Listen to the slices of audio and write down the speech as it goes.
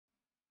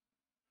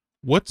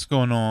What's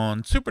going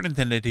on? Super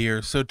Nintendo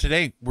here. So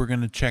today we're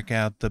going to check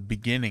out the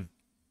beginning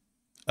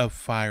of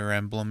Fire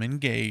Emblem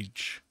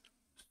Engage.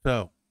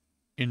 So,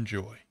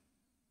 enjoy.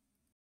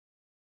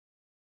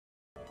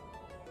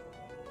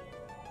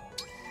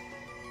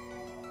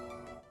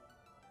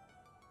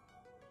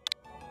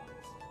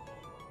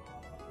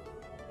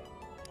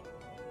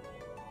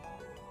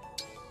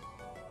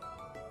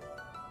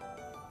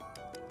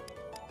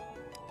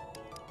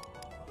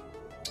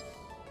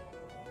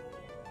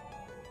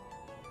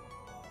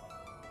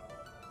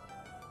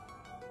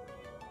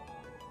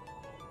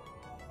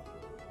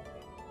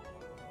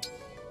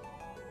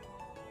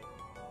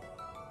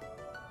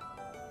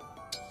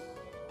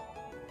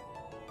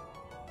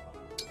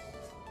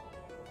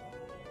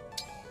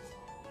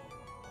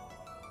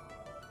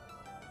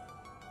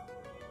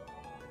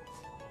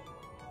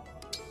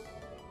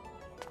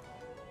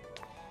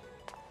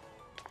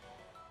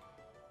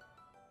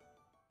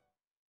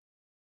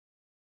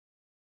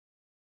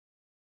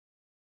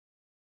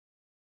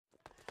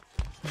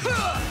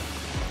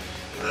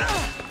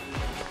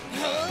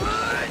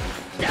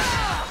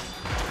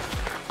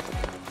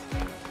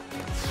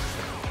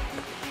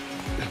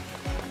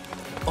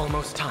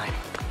 Almost time.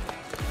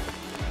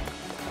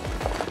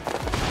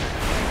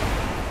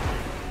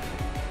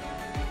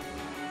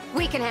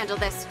 We can handle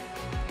this.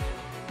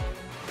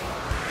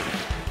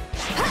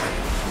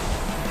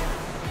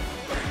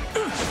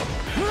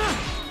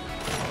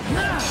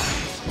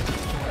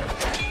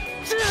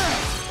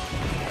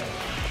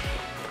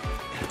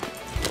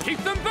 Keep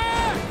them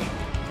back!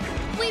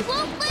 We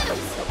won't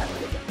lose!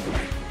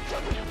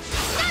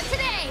 Not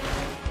today!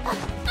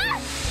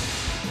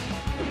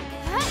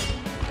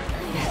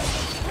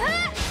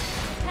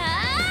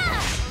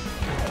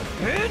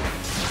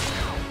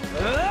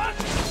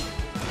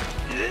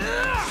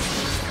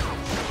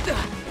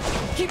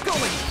 Keep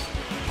going!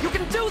 You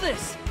can do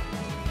this!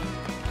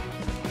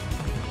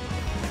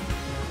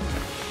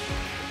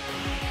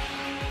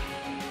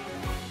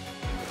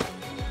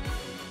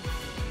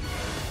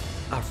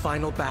 Our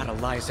final battle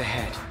lies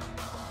ahead.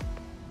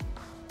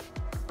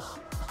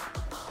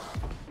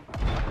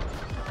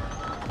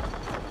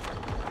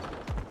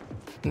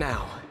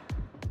 Now,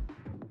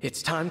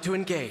 it's time to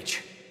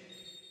engage.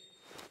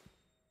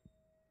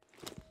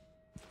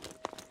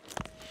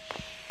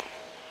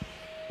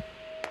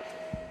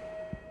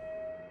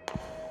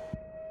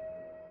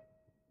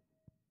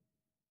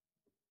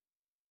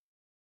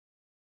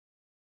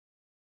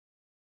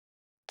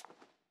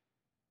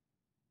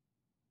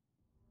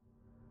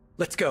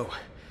 Let's go.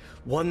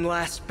 One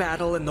last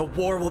battle and the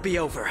war will be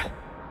over.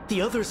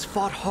 The others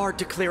fought hard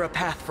to clear a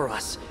path for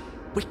us.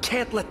 We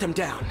can't let them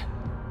down.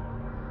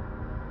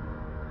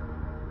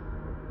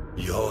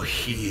 You're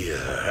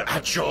here,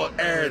 at your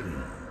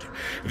end.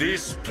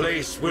 This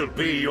place will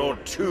be your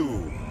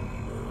tomb.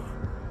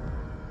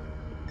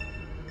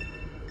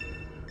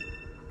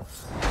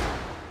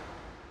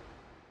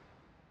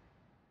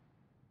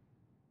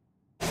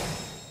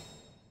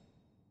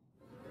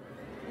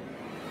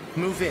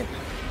 Move in.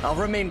 I'll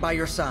remain by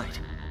your side.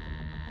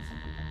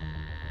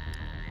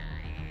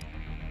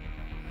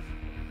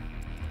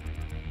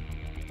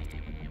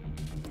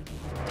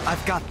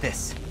 I've got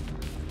this.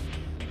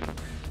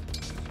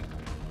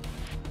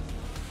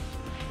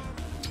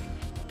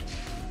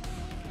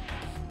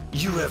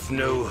 You have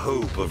no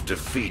hope of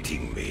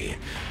defeating me,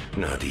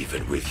 not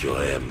even with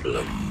your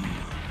emblem.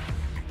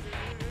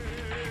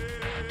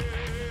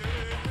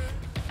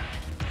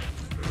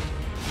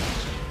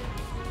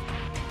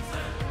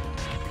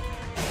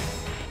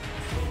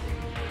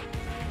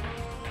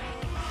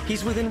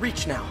 He's within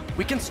reach now.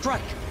 We can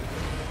strike.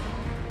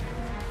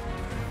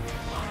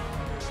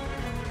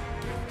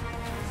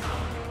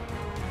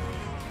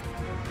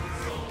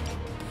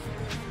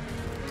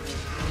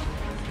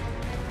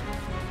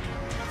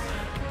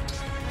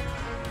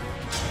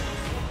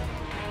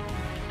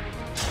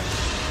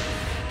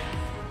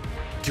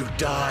 To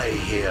die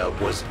here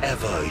was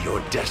ever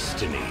your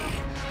destiny.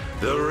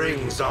 The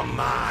rings are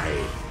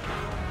mine.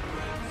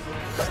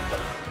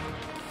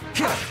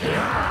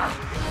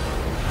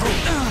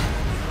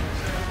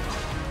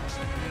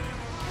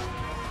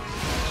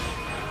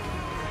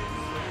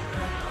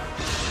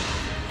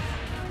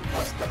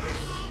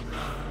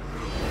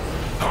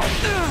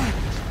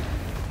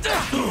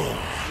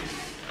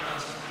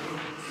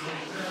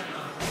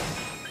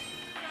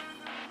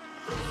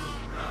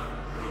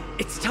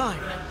 It's time.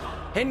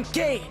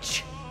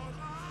 Engage!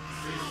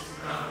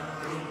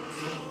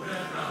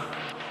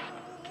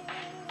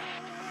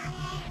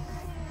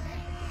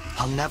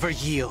 I'll never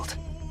yield.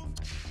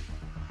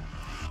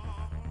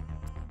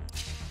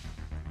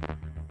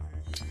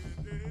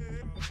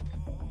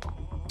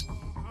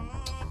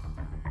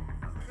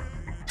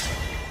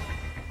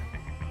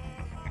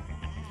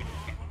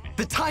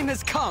 The time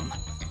has come!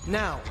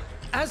 Now,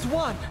 as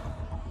one!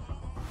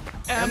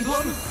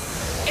 Emblem,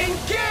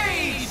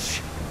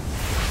 engage!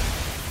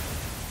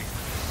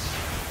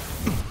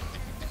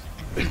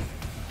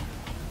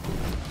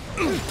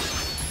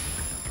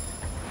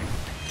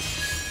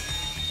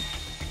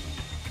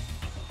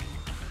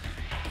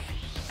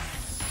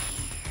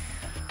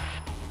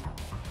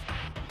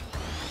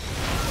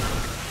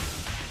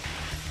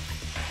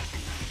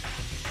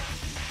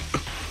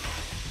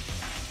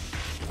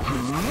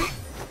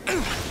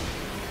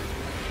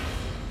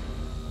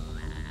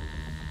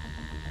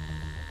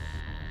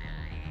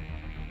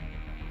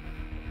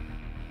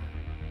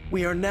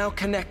 We are now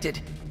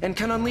connected and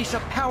can unleash a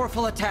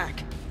powerful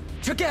attack.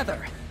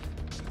 Together!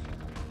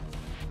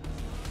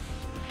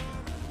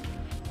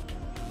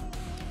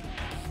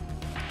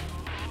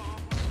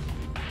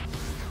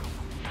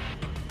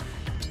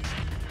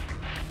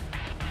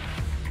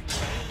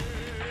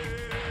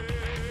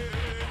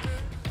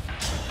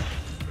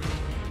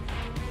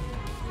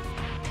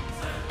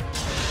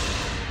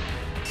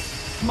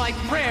 My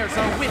prayers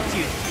are with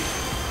you!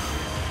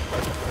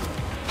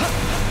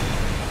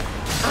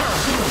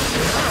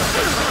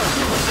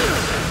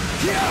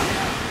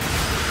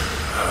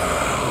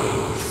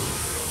 How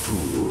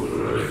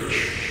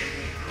foolish.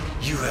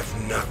 You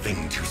have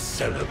nothing to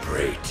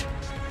celebrate.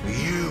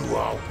 You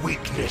are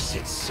weakness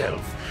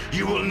itself.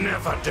 You will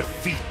never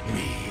defeat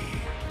me.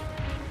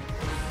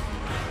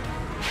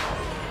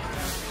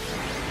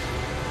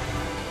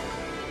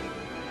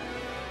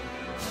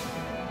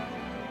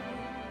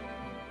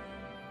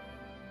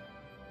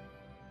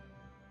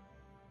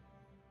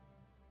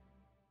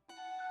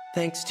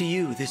 Thanks to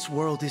you, this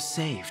world is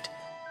saved,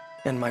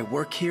 and my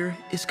work here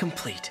is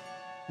complete.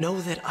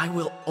 Know that I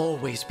will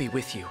always be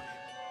with you,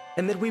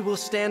 and that we will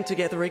stand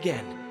together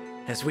again,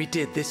 as we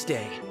did this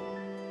day.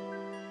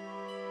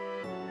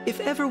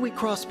 If ever we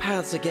cross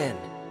paths again,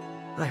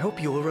 I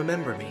hope you will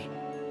remember me.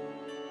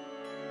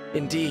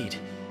 Indeed,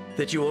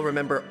 that you will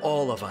remember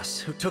all of us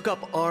who took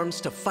up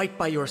arms to fight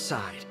by your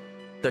side,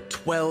 the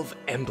 12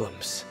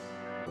 Emblems.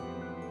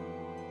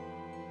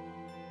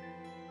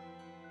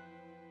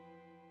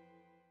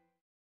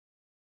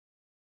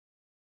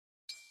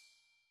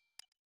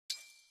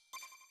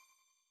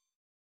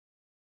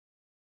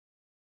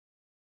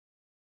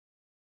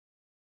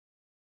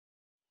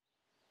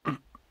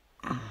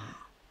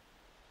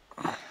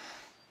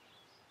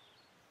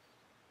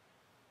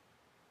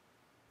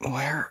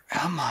 Where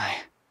am I?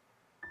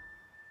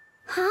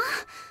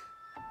 Huh?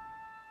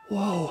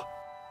 Whoa.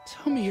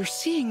 Tell me you're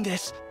seeing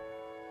this.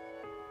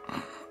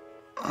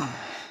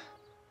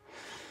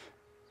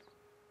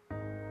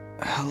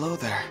 Hello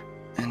there.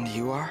 And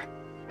you are?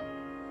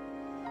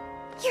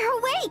 You're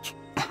awake!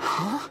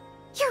 Huh?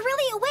 You're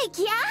really awake,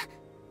 yeah?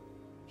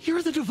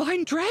 You're the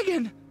Divine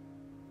Dragon!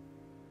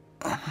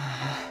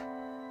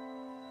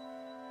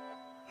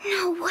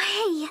 No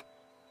way!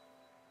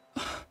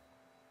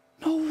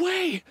 No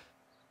way!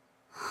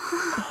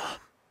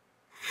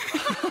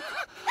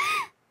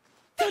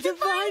 The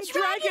Divine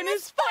Dragon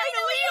is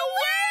finally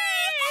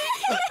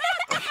awake!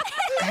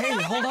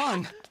 Hey, hold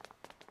on.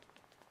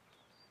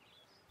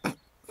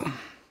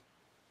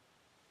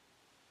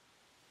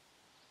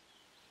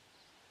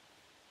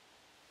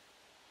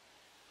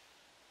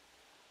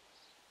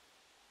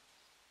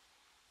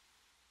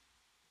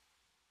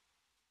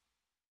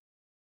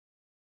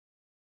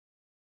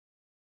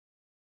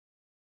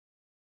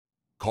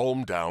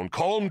 Calm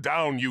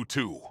down, you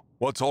two.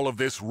 What's all of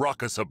this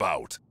ruckus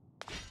about?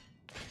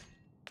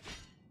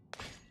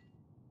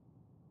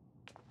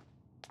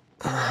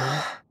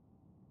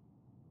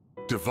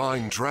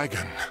 Divine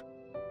Dragon.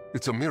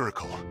 It's a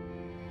miracle.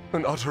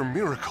 An utter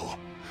miracle.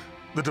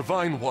 The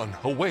Divine One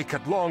awake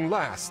at long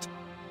last.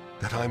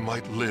 That I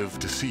might live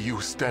to see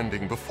you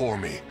standing before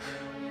me.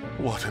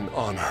 What an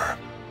honor.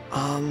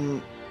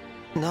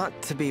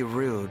 Not to be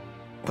rude,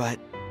 but...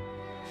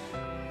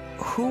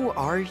 who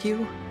are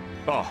you?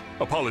 Ah,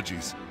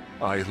 apologies.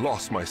 I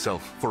lost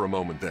myself for a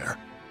moment there.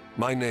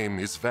 My name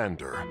is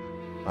Vander.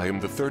 I am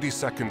the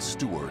 32nd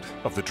Steward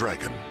of the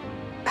Dragon.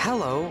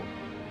 Hello,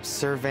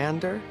 Sir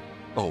Vander?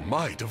 Oh,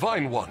 my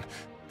Divine One!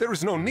 There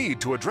is no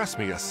need to address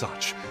me as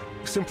such.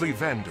 Simply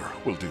Vander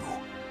will do.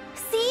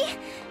 See?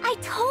 I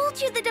told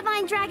you the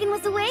Divine Dragon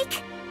was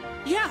awake!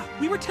 Yeah,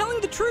 we were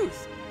telling the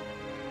truth.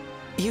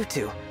 You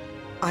two.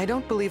 I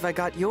don't believe I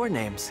got your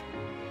names.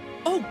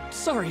 Oh,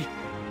 sorry.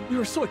 We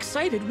were so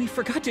excited we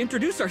forgot to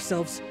introduce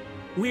ourselves.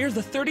 We're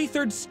the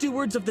 33rd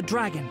Stewards of the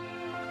Dragon.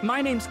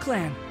 My name's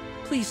Clan.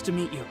 Pleased to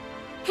meet you.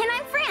 And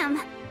I'm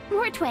Fram.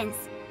 We're twins.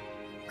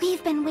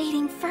 We've been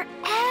waiting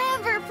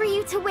forever for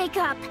you to wake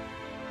up.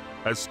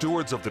 As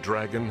Stewards of the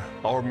Dragon,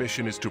 our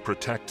mission is to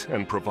protect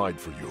and provide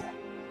for you.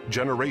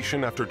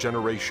 Generation after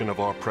generation of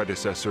our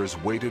predecessors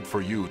waited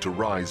for you to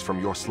rise from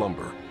your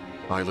slumber.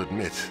 I'll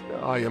admit,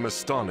 I am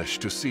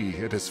astonished to see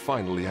it has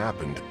finally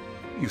happened.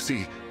 You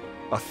see,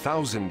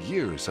 1,000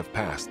 years have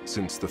passed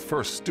since the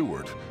first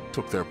steward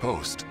took their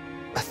post.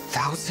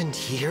 1,000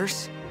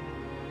 years?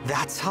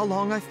 That's how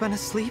long I've been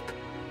asleep?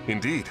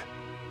 Indeed.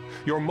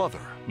 Your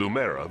mother,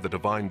 Lumera, the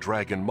Divine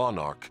Dragon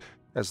Monarch,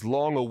 has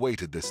long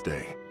awaited this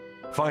day.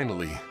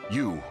 Finally,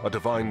 you, a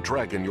Divine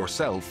Dragon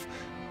yourself,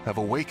 have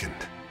awakened.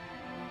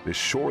 This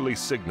surely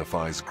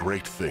signifies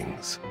great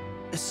things.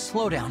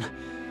 Slow down.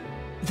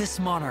 This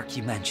monarch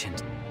you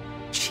mentioned,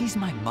 she's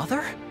my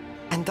mother?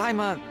 And I'm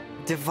a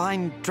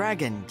Divine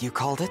Dragon, you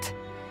called it?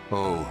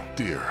 Oh,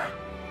 dear.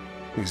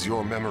 Is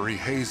your memory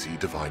hazy,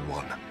 Divine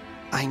One?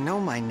 I know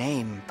my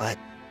name, but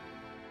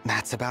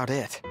that's about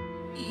it.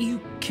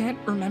 You can't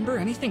remember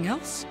anything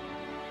else?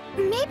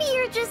 Maybe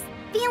you're just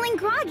feeling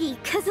groggy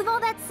because of all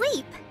that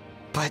sleep.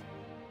 But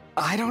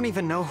I don't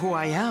even know who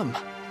I am.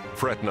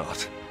 Fret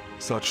not.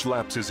 Such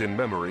lapses in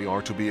memory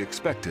are to be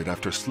expected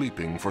after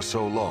sleeping for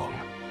so long.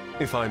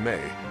 If I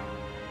may,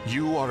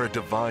 you are a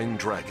divine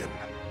dragon,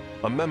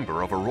 a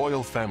member of a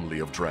royal family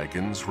of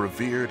dragons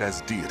revered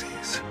as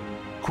deities.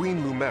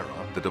 Queen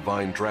Lumera, the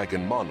divine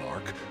dragon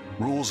monarch,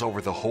 rules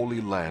over the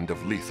holy land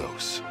of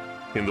Lethos.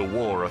 In the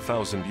war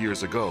 1,000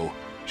 years ago,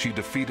 she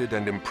defeated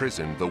and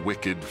imprisoned the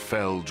wicked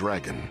Fell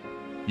Dragon.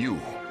 You,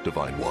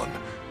 Divine One,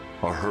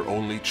 are her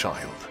only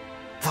child.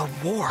 The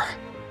war.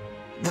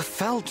 The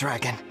Fell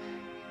Dragon.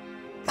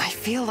 I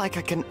feel like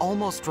I can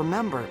almost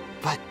remember,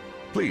 but...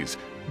 Please,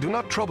 do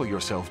not trouble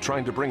yourself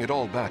trying to bring it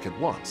all back at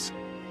once.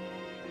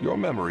 Your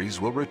memories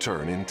will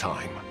return in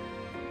time.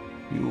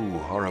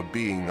 You are a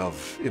being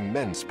of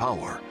immense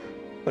power,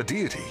 a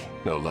deity,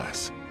 no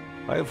less.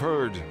 I have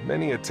heard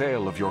many a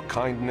tale of your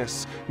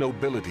kindness,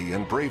 nobility,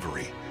 and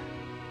bravery.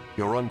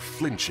 Your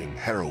unflinching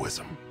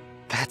heroism.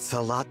 That's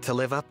a lot to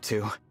live up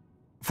to.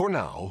 For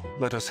now,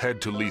 let us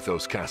head to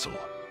Lethos Castle.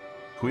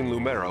 Queen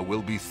Lumera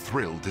will be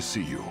thrilled to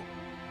see you.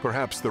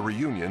 Perhaps the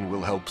reunion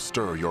will help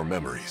stir your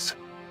memories.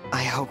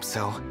 I hope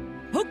so.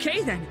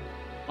 Okay then.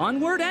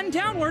 Onward and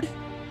downward.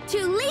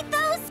 To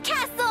Lethos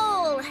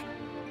Castle!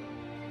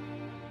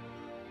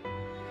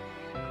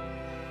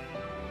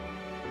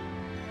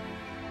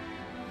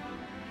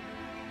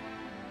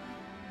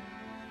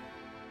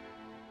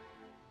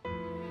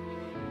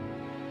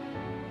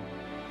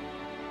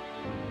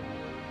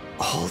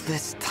 All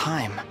this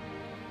time,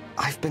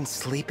 I've been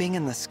sleeping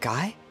in the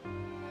sky?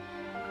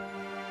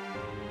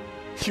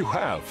 You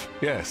have,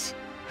 yes.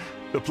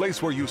 The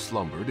place where you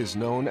slumbered is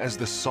known as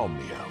the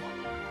Somniel,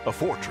 a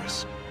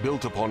fortress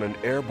built upon an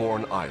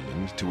airborne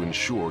island to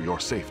ensure your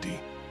safety.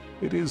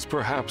 It is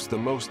perhaps the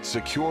most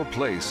secure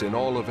place in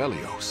all of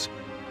Helios.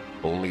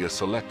 Only a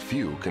select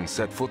few can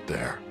set foot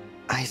there.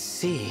 I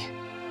see.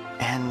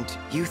 And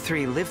you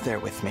three live there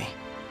with me?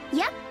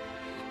 Yep.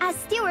 As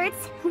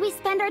stewards, we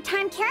spend our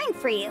time caring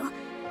for you.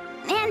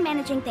 And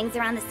managing things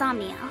around the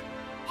Somniel.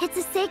 It's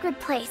a sacred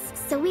place,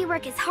 so we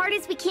work as hard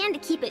as we can to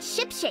keep it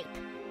shipshape.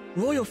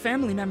 Royal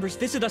family members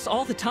visit us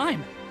all the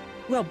time.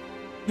 Well,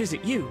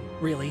 visit you,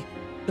 really.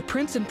 The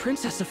Prince and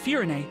Princess of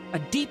Firene, a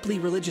deeply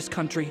religious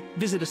country,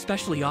 visit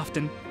especially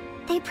often.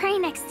 They pray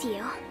next to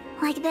you,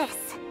 like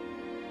this.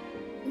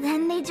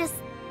 Then they just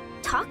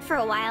talk for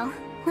a while,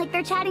 like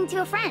they're chatting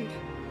to a friend.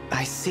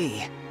 I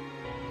see.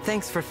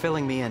 Thanks for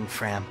filling me in,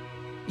 Fram.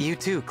 You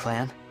too,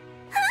 Clan.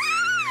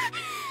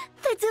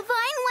 The Divine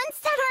One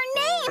said our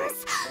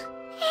names!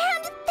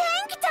 And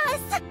thanked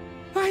us!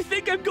 I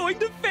think I'm going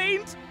to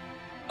faint!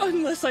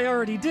 Unless I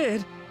already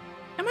did.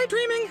 Am I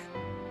dreaming?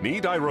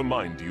 Need I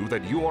remind you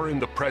that you are in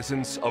the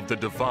presence of the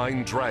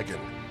Divine Dragon?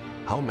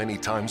 How many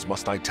times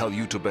must I tell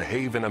you to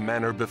behave in a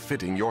manner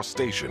befitting your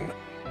station?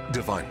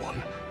 Divine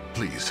One,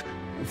 please,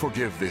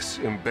 forgive this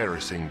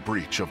embarrassing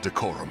breach of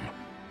decorum.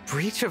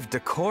 Breach of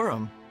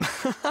decorum?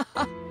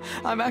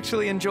 I'm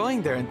actually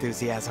enjoying their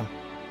enthusiasm.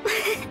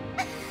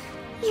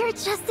 You're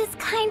just as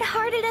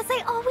kind-hearted as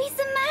I always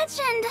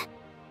imagined.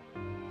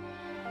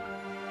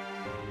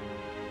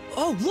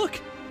 Oh,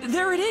 look!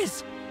 There it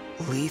is!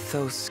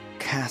 Lethos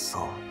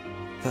Castle.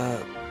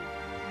 The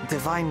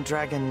Divine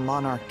Dragon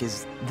Monarch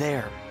is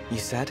there, you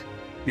said?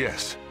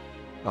 Yes.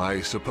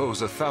 I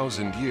suppose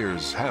 1,000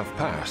 years have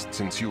passed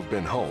since you've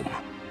been home.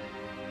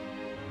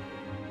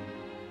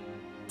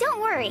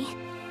 Don't worry.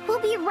 We'll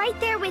be right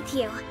there with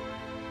you.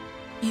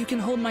 You can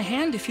hold my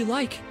hand if you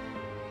like.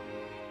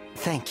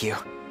 Thank you.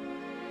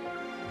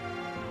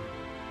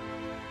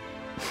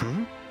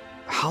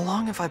 How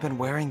long have I been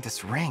wearing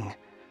this ring?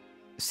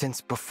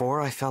 Since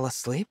before I fell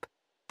asleep?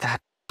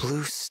 That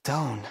blue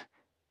stone.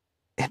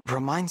 It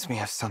reminds me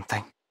of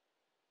something.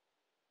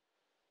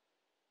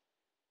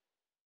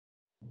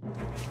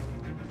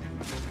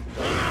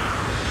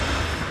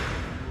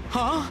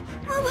 Huh?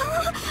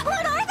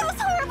 What are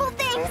those horrible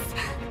things?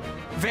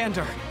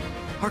 Vander,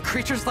 are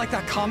creatures like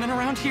that common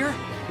around here?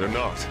 They're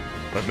not.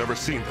 I've never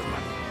seen them.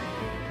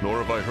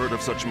 Nor have I heard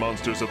of such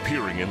monsters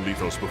appearing in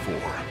Lethos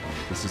before.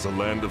 This is a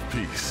land of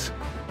peace.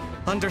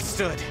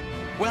 Understood.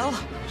 Well...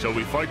 Shall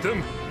we fight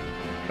them?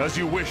 As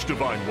you wish,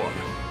 Divine One.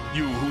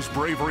 You whose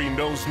bravery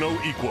knows no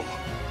equal.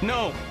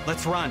 No,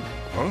 let's run.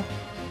 Huh?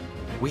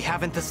 We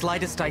haven't the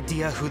slightest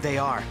idea who they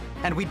are,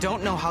 and we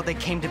don't know how they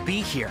came to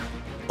be here.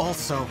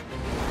 Also,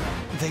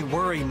 they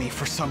worry me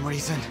for some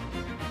reason.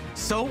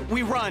 So,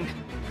 we run!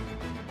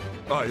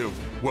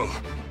 Well,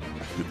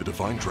 did the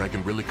Divine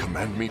Dragon really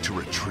command me to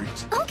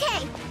retreat?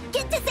 Okay,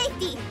 get to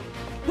safety.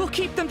 We'll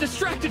keep them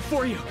distracted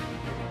for you.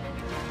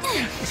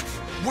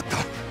 What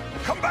the?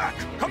 Come back!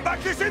 Come back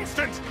this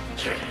instant!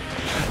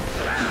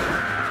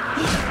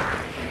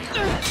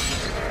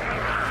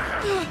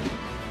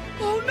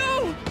 Oh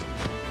no!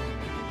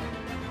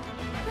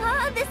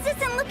 This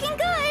isn't looking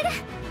good.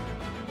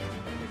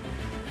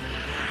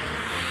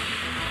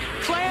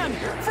 Clan!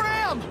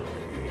 Fram!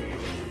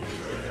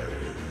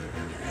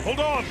 Hold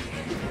on!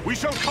 We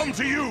shall come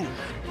to you!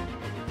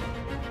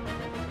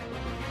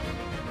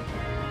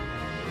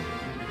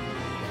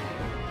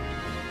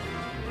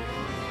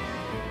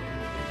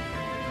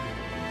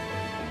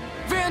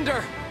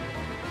 Commander!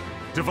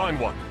 Divine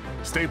One,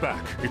 stay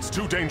back. It's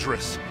too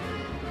dangerous.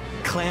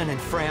 Clan and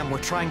Fram were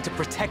trying to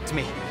protect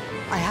me.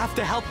 I have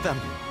to help them.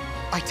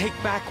 I take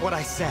back what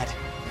I said.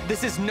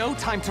 This is no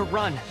time to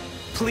run.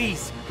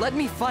 Please, let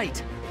me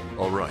fight.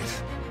 All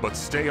right, but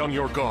stay on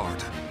your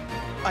guard.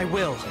 I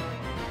will.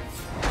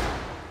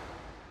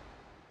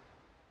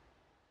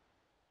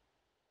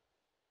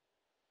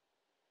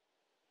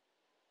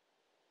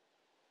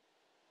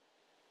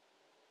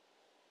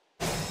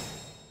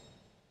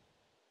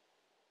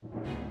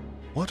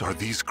 What are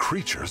these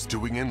creatures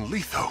doing in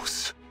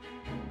Lethos?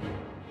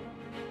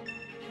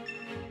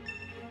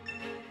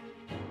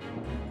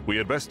 We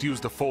had best use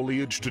the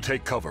foliage to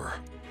take cover.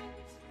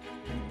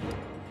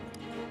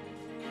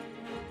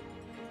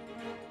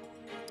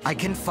 I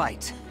can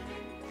fight.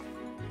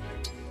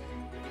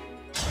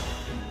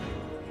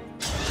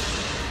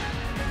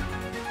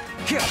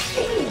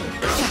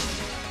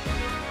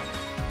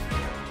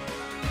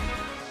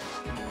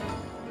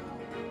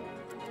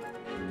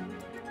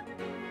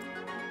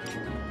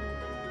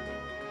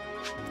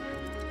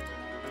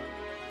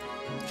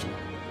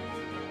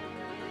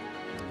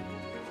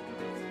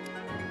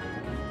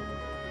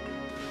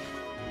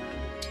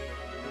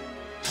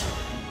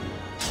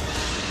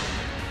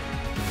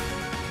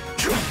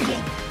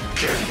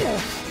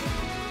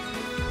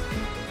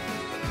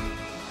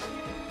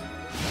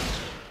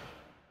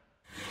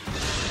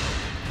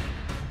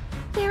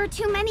 There are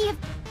too many of...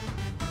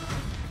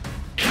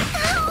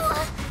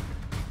 Ow!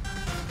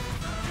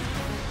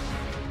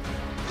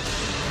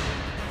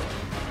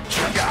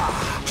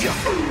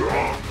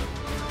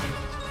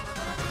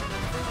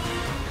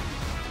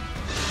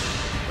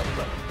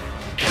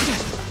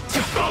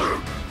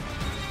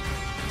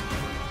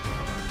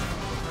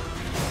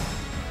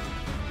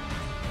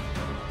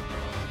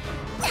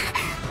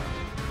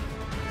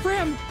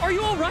 Fram, are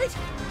you all right?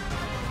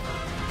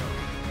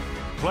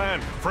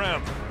 Clan,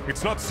 Fram,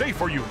 it's not safe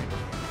for you.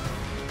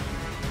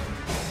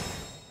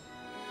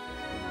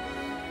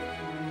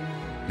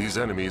 These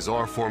enemies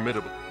are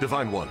formidable.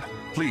 Divine One,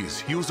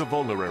 please use a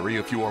vulnerary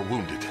if you are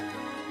wounded.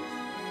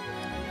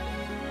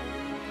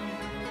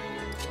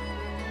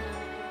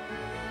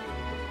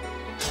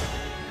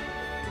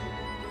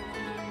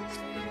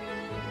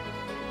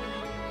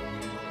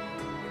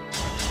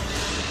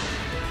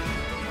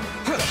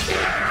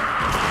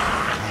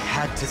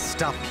 I had to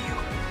stop you.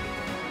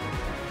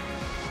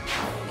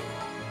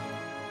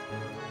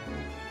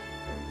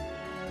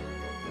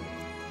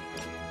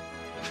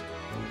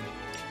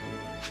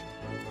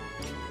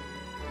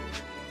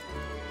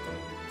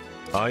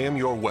 I am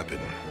your weapon.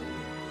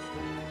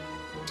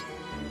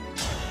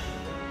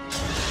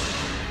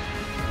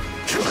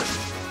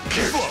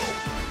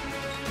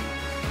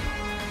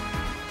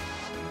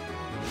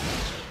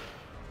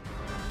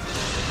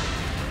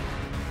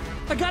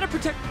 I gotta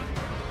protect...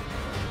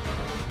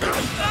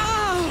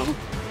 Oh!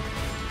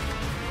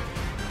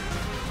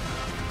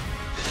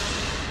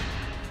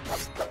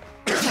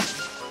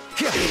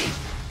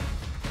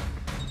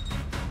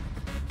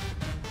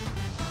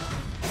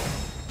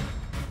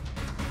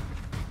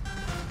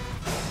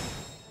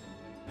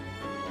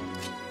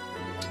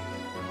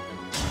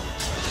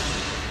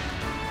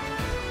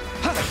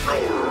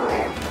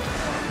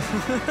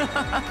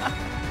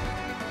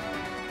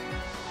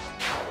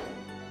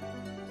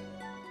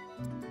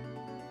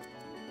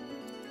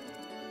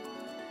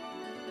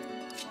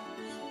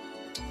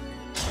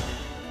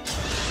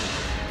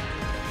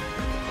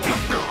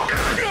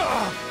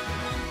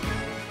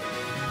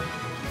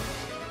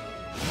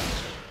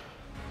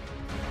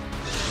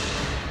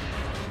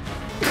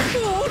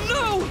 Oh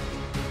no!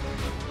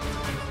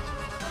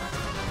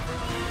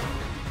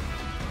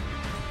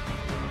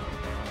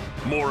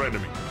 More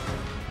enemy.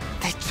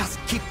 They just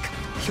keep...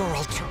 Your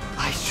ultra...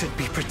 I should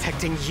be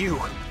protecting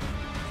you.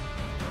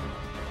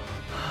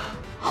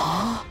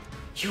 Huh?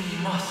 You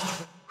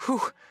must... Who...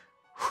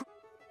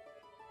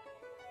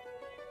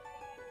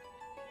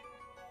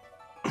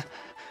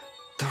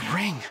 The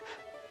ring.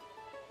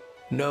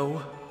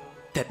 Know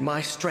that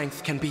my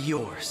strength can be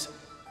yours.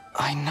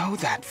 I know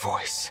that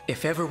voice.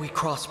 If ever we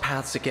cross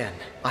paths again,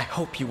 I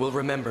hope you will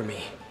remember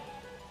me.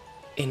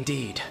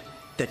 Indeed,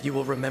 that you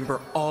will remember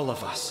all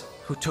of us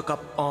who took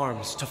up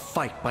arms to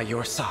fight by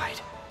your side.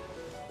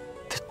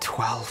 The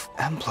 12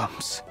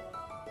 emblems.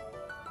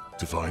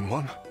 Divine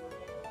One?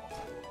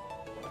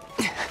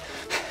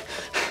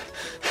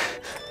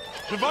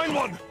 Divine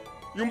One!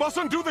 You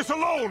mustn't do this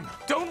alone!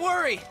 Don't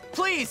worry!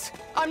 Please!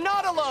 I'm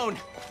not alone!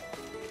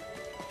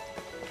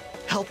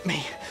 Help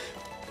me.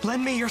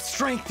 Lend me your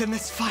strength in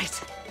this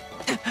fight.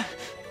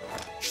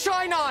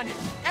 Shine on!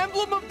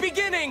 Emblem of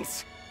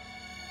Beginnings!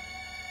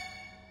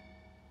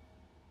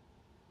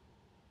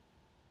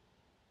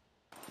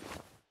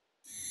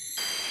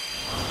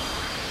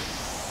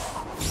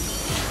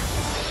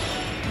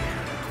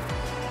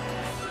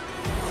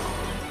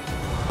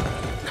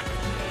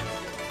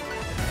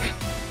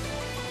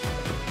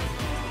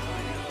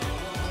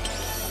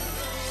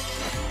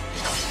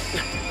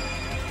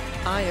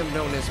 I am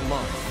known as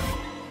Marth.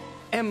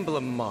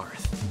 Emblem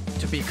Marth,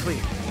 to be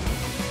clear.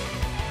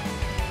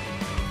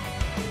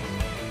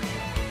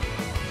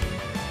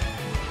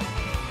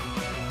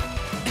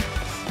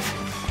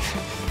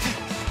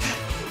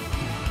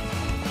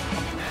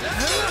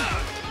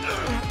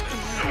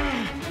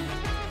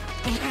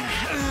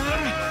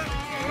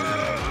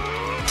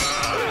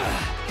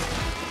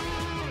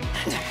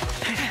 That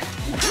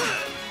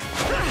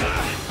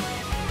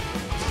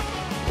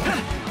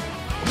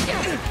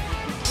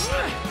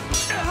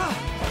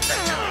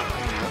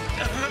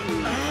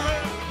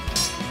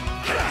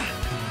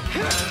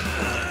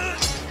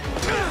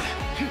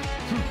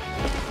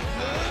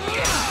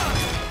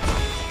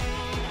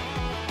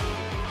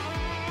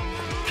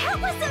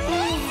was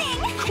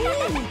amazing!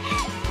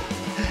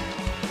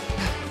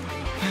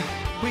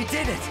 We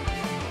did it!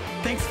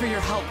 Thanks for your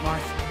help,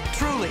 Marth.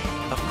 Truly.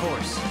 Of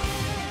course.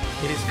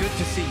 It is good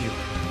to see you.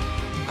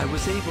 I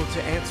was able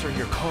to answer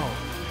your call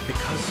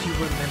because you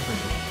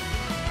remembered me.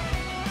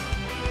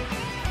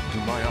 Do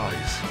my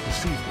eyes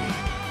deceive me?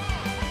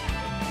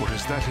 Or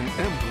is that an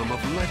emblem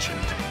of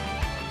legend?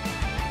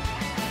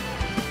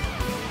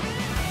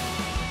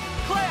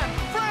 Clam!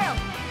 Fram!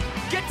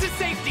 Get to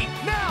safety,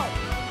 now!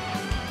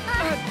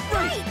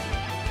 Right!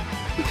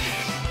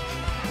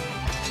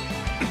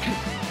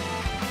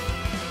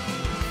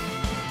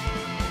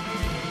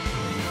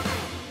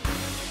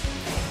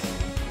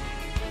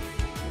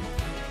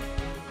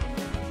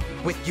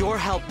 With your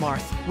help,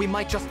 Marth, we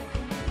might just...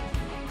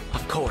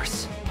 Of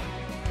course.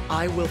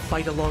 I will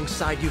fight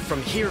alongside you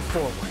from here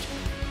forward.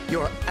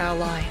 Your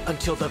ally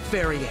until the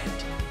very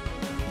end.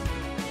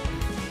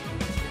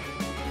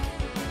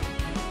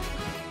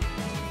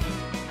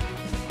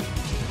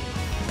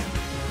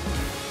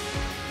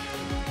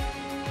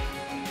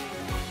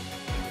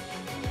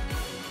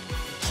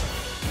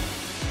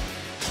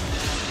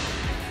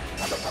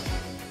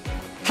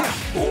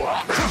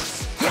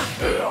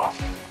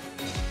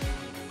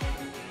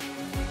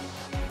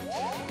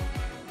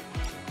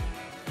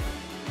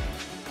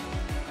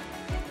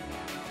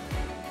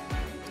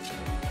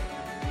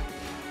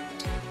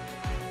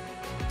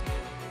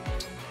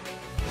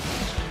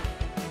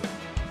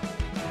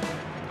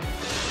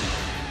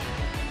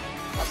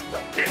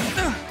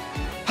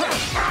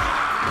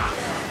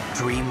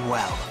 Dream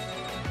well.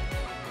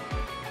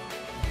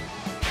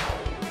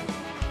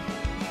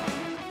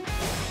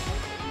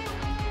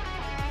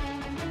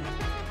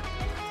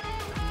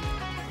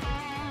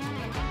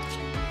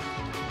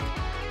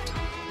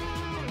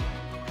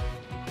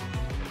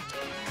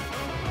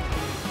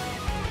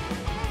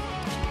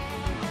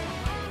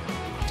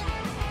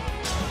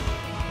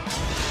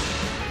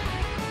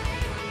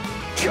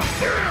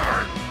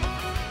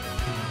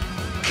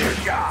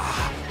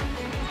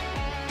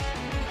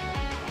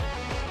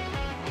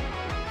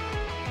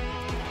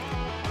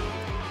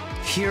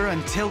 Here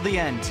until the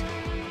end.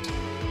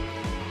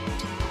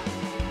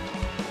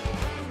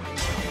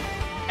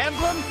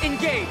 Emblem,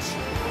 engage!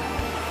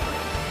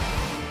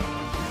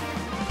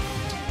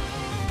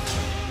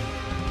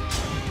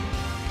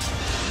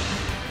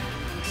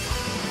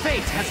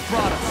 Fate has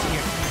brought us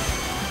here.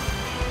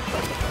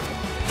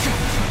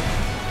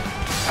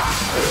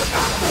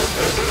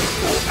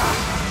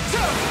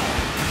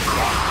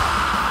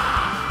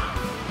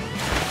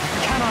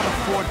 Cannot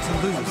afford to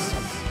lose.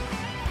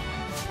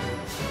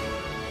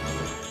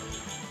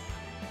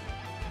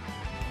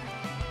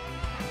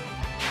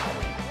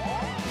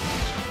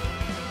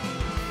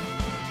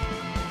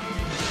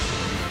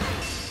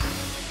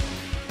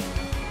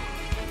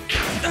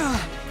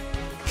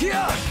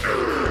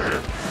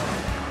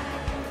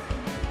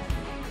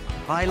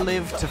 I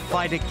live to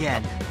fight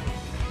again.